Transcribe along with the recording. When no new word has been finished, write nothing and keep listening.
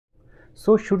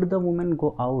So should the woman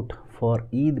go out for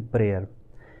Eid prayer?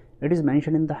 It is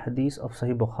mentioned in the hadith of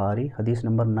Sahih Bukhari, hadith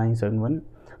number 971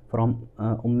 from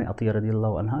Atiyya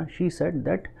radiyallahu anha. She said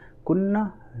that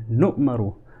kunna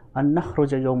nu'maru an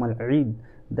nakhruja yawm al-Eid,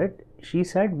 that she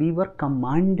said we were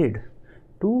commanded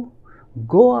to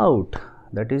go out,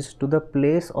 that is to the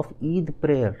place of Eid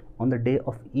prayer on the day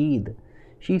of Eid.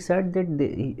 She said that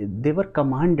they were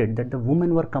commanded, that the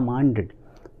women were commanded,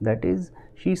 that is,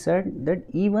 she said that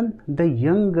even the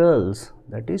young girls,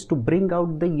 that is to bring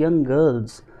out the young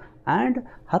girls, and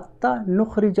hatta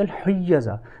nukhrij al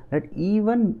huyyaza, that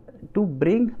even to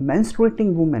bring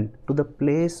menstruating women to the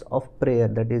place of prayer,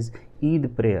 that is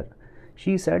Eid prayer.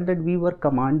 She said that we were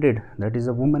commanded, that is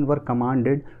the women were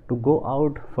commanded to go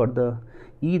out for the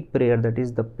Eid prayer, that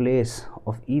is the place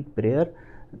of Eid prayer.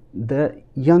 The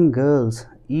young girls,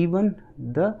 even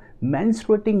the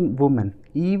menstruating women,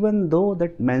 even though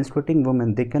that menstruating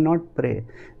women, they cannot pray,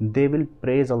 they will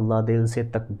praise Allah, they will say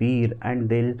takbir, and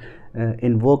they'll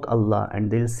invoke Allah,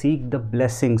 and they'll seek the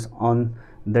blessings on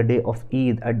the day of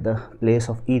Eid at the place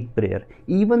of Eid prayer.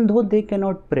 Even though they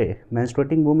cannot pray,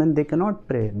 menstruating women, they cannot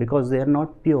pray because they are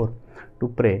not pure to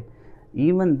pray.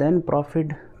 Even then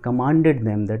Prophet commanded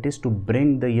them, that is to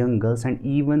bring the young girls and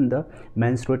even the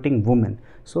menstruating women.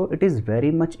 So it is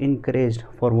very much encouraged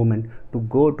for women to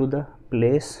go to the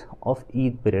place of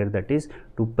Eid prayer, that is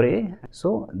to pray.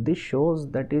 So this shows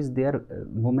that is their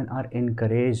women are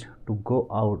encouraged to go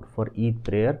out for Eid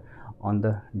prayer on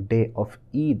the day of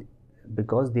Eid,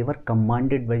 because they were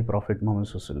commanded by Prophet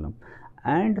Muhammad,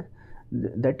 and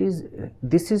that is,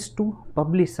 this is to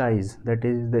publicize, that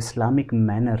is the Islamic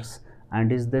manners,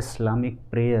 and is the Islamic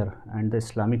prayer and the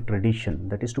Islamic tradition,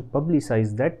 that is to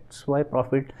publicize. That's why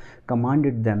Prophet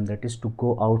commanded them, that is to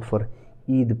go out for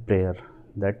Eid prayer,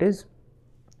 that is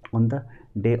on the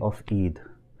day of Eid.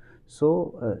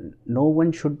 So no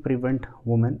one should prevent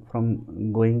women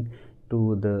from going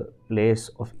to the place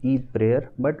of Eid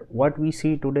prayer, but what we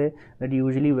see today, that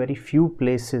usually very few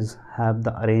places have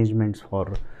the arrangements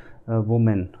for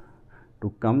women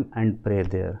to come and pray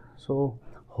there. So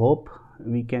hope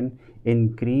we can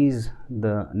increase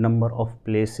the number of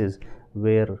places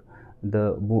where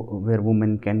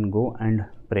women can go and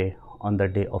pray on the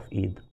day of Eid.